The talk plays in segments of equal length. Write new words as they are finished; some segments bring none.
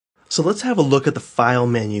So let's have a look at the file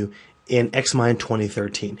menu in XMind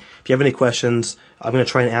 2013. If you have any questions, I'm going to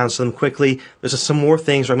try and answer them quickly. There's some more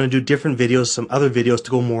things where I'm going to do different videos, some other videos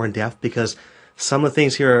to go more in depth, because some of the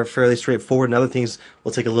things here are fairly straightforward and other things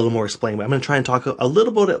will take a little more explaining. But I'm going to try and talk a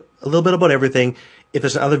little bit about everything. If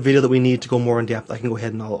there's another video that we need to go more in depth, I can go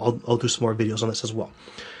ahead and I'll do some more videos on this as well.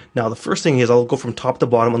 Now, the first thing is I'll go from top to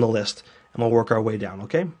bottom on the list and we'll work our way down,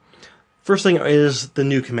 okay? First thing is the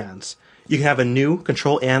new commands. You can have a new,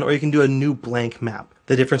 Control-N, or you can do a new blank map.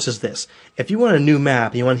 The difference is this. If you want a new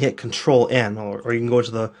map and you want to hit Control-N, or you can go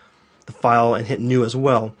to the file and hit new as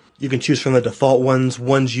well, you can choose from the default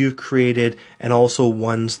ones you've created, and also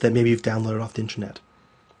ones that maybe you've downloaded off the internet.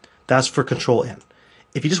 That's for Control-N.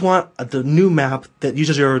 If you just want the new map that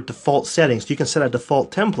uses your default settings, you can set a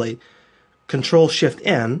default template,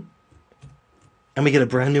 Control-Shift-N, and we get a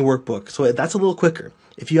brand new workbook. So that's a little quicker.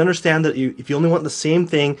 If you understand that if you only want the same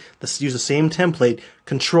thing, use the same template,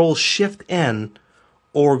 Control-Shift-N,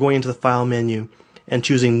 or going into the file menu and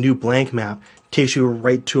choosing new blank map takes you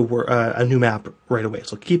right to a new map right away.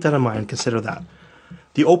 So keep that in mind, consider that.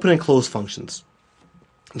 The open and close functions.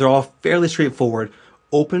 They're all fairly straightforward.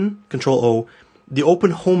 Open, Control-O. The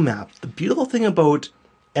open home map. The beautiful thing about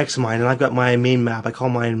XMind, and I've got my main map, I call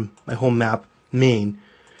mine my home map main.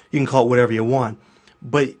 You can call it whatever you want.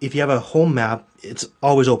 But if you have a home map, it's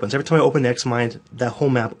always open. So every time I open XMind, that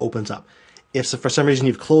home map opens up. If for some reason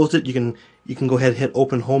you've closed it, you can go ahead and hit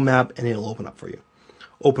open home map and it'll open up for you.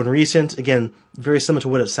 Open recent, again, very similar to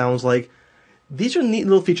what it sounds like. These are neat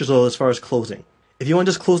little features though as far as closing. If you want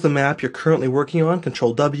to just close the map you're currently working on,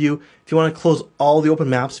 Control-W. If you want to close all the open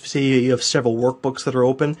maps, if you say you have several workbooks that are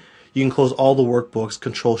open, you can close all the workbooks,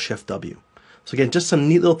 Control-Shift-W. So again, just some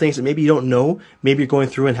neat little things that maybe you don't know. Maybe you're going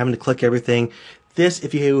through and having to click everything. This,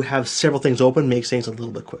 if you have several things open, makes things a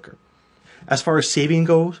little bit quicker. As far as saving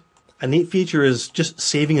goes, a neat feature is just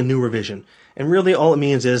saving a new revision. And really all it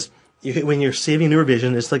means is when you're saving a new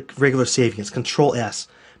revision, it's like regular saving. It's Control-S.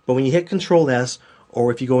 But when you hit Control-S,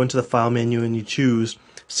 or if you go into the file menu and you choose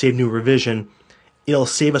Save New Revision, it'll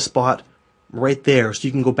save a spot right there so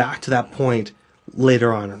you can go back to that point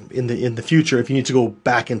later on in the future if you need to go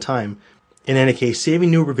back in time. In any case,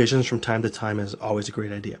 saving new revisions from time to time is always a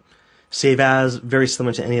great idea. Save as, very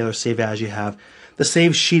similar to any other save as you have. The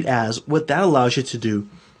save sheet as, what that allows you to do,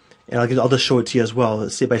 and I'll just show it to you as well.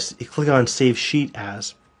 Let's say by clicking on save sheet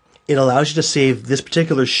as, it allows you to save this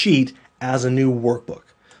particular sheet as a new workbook.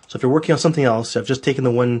 So if you're working on something else, I've just taken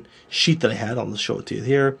the one sheet that I had, I'll just show it to you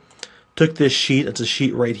here. Took this sheet, it's a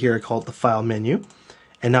sheet right here called the file menu,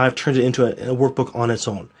 and now I've turned it into a workbook on its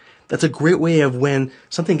own. That's a great way of when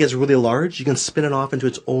something gets really large, you can spin it off into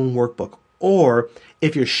its own workbook. Or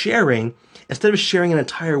if you're sharing, instead of sharing an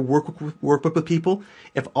entire workbook with people,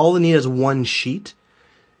 if all they need is one sheet,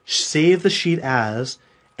 save the sheet as,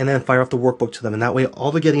 and then fire off the workbook to them. And that way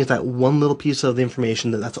all they're getting is that one little piece of the information.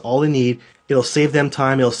 That's all they need. It'll save them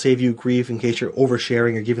time. It'll save you grief in case you're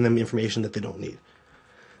oversharing or giving them information that they don't need.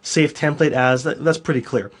 Save template as, that's pretty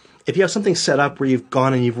clear. If you have something set up where you've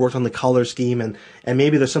gone and you've worked on the color scheme and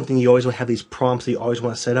maybe there's something you always want to have these prompts that you always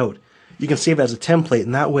want to set out, you can save it as a template,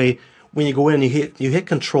 and that way when you go in and you hit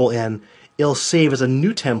Control-N, it'll save as a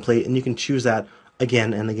new template and you can choose that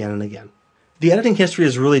again and again and again. The editing history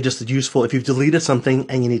is really just useful if you've deleted something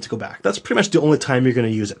and you need to go back. That's pretty much the only time you're going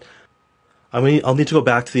to use it. I'll need to go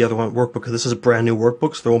back to the other one, workbook, because this is a brand new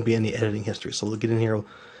workbook, so there won't be any editing history. So we'll get in here, we'll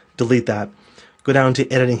delete that. Go down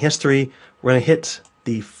to editing history. We're going to hit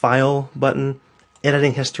the file button,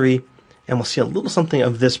 editing history, and we'll see a little something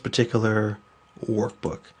of this particular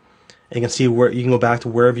workbook. And you can see where you can go back to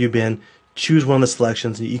wherever you've been, choose one of the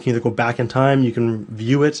selections. You can either go back in time, you can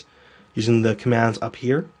view it using the commands up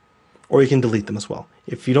here, or you can delete them as well.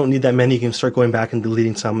 If you don't need that many, you can start going back and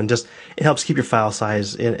deleting some, and just it helps keep your file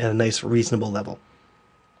size at a nice, reasonable level.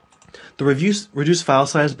 The reduce file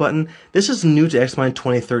size button, this is new to XMind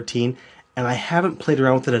 2013, and I haven't played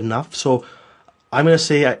around with it enough, so I'm going to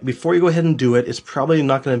say before you go ahead and do it, it's probably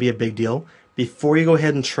not going to be a big deal. Before you go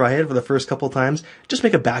ahead and try it for the first couple of times, just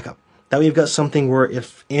make a backup. That way you've got something where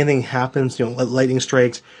if anything happens, lightning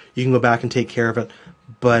strikes, you can go back and take care of it.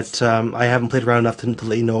 But I haven't played around enough to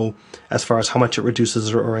let you know as far as how much it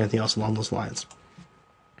reduces or anything else along those lines.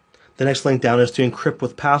 The next link down is to encrypt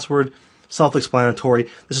with password. Self-explanatory.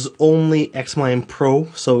 This is only XMind Pro,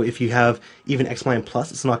 so if you have even XMind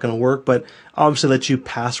Plus, it's not going to work, but obviously lets you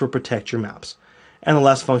password protect your maps. And the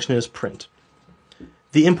last function is print.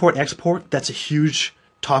 The import-export, that's a huge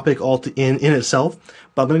topic in itself,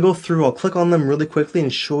 but I'm going to go through, I'll click on them really quickly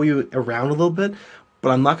and show you around a little bit,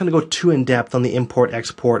 but I'm not going to go too in-depth on the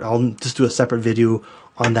import-export. I'll just do a separate video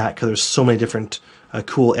on that because there's so many different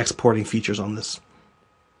cool exporting features on this.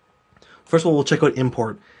 First of all, we'll check out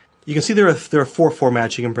import. You can see there are 4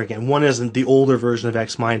 formats you can bring in. One is the older version of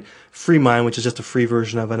XMind, FreeMind, which is just a free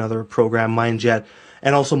version of another program, MindJet,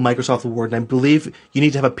 and also Microsoft Word. And I believe you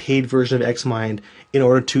need to have a paid version of XMind in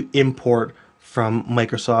order to import from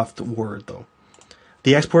Microsoft Word, though.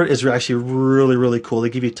 The export is actually really, really cool. They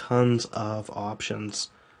give you tons of options.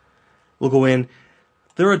 We'll go in.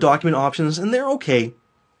 There are document options, and they're okay.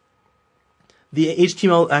 The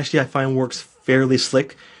HTML actually I find works fairly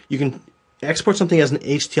slick. You can export something as an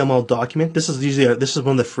HTML document. This is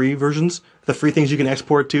one of the free versions, the free things you can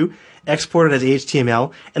export to. Export it as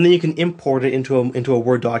HTML, and then you can import it into a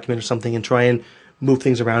Word document or something and try and move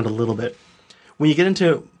things around a little bit. When you get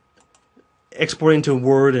into exporting to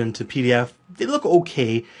Word and to PDF, they look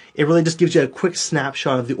okay. It really just gives you a quick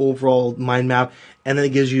snapshot of the overall mind map, and then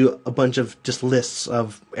it gives you a bunch of just lists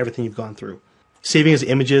of everything you've gone through. Saving as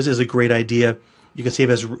images is a great idea. You can save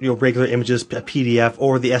as regular images, a PDF,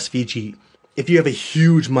 or the SVG. If you have a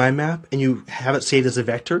huge mind map and you have it saved as a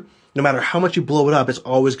vector, no matter how much you blow it up, it's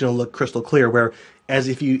always going to look crystal clear. Whereas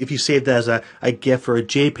if you saved it as a GIF or a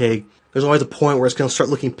JPEG, there's always a point where it's going to start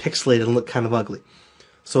looking pixelated and look kind of ugly.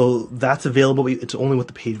 So that's available, but it's only with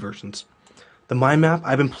the paid versions. The mind map,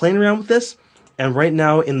 I've been playing around with this, and right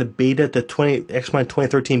now in the beta, the XMind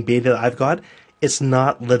 2013 beta that I've got, it's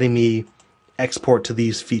not letting me export to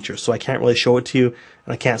these features, so I can't really show it to you,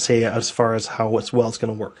 and I can't say as far as how it's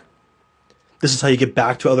going to work. This is how you get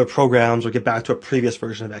back to other programs or get back to a previous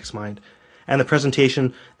version of XMind. And the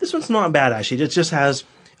presentation, this one's not bad actually. It just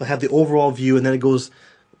it'll have the overall view, and then it goes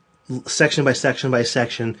section by section by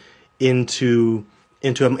section into a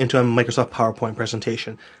Microsoft PowerPoint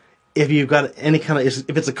presentation. If you've got any kind of,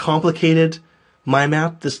 if it's a complicated mind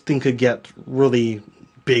map, this thing could get really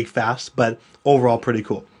big fast, but overall pretty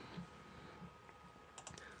cool.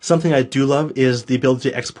 Something I do love is the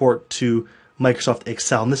ability to export to Microsoft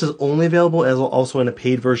Excel. And this is only available as also in a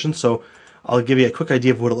paid version, so I'll give you a quick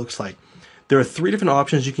idea of what it looks like. There are 3 different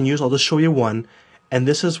options you can use. I'll just show you one. And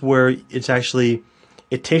this is where it takes the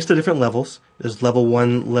different levels. There's level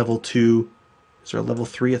 1, level 2. Is there a level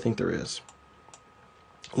 3? I think there is.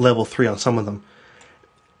 Level 3 on some of them.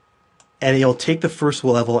 And you'll take the first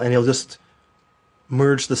level and you'll just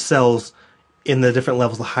merge the cells in the different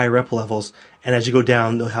levels, the higher up levels. And as you go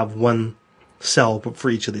down, you'll have one cell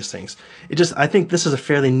for each of these things. I think this is a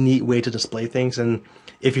fairly neat way to display things, and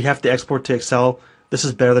if you have to export to Excel, this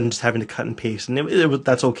is better than just having to cut and paste, and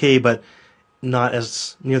that's okay, but not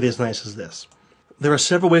as nearly as nice as this. There are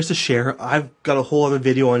several ways to share. I've got a whole other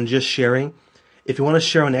video on just sharing. If you want to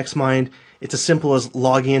share on XMind, it's as simple as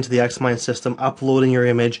logging into the XMind system, uploading your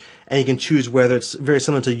image, and you can choose whether it's very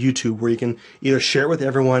similar to YouTube, where you can either share it with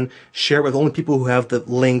everyone, share it with only people who have the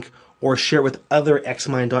link, or share it with other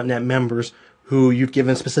XMind.net members who you've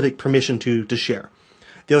given specific permission to share.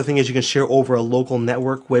 The other thing is you can share over a local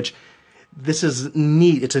network, which this is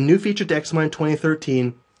neat. It's a new feature to XMind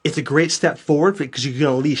 2013. It's a great step forward because you can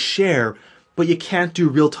at least share, but you can't do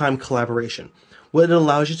real-time collaboration. What it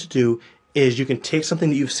allows you to do is you can take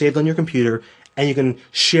something that you've saved on your computer and you can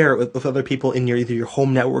share it with other people in either your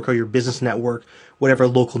home network or your business network, whatever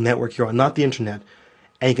local network you're on, not the internet.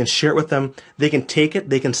 And you can share it with them. They can take it,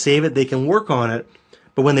 they can save it, they can work on it,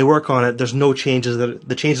 but when they work on it, there's no changes.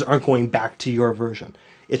 The changes aren't going back to your version.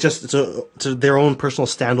 It's their own personal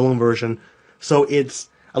standalone version. So it's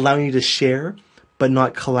allowing you to share, but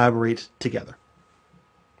not collaborate together.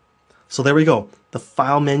 So there we go. The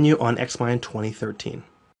file menu on XMind 2013.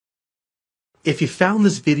 If you found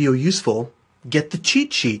this video useful, get the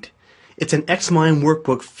cheat sheet. It's an XMind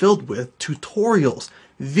workbook filled with tutorials,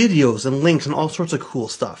 videos, and links and all sorts of cool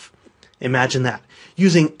stuff. Imagine that,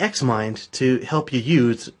 using XMind to help you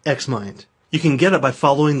use XMind. You can get it by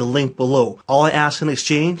following the link below. All I ask in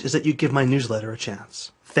exchange is that you give my newsletter a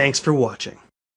chance. Thanks for watching.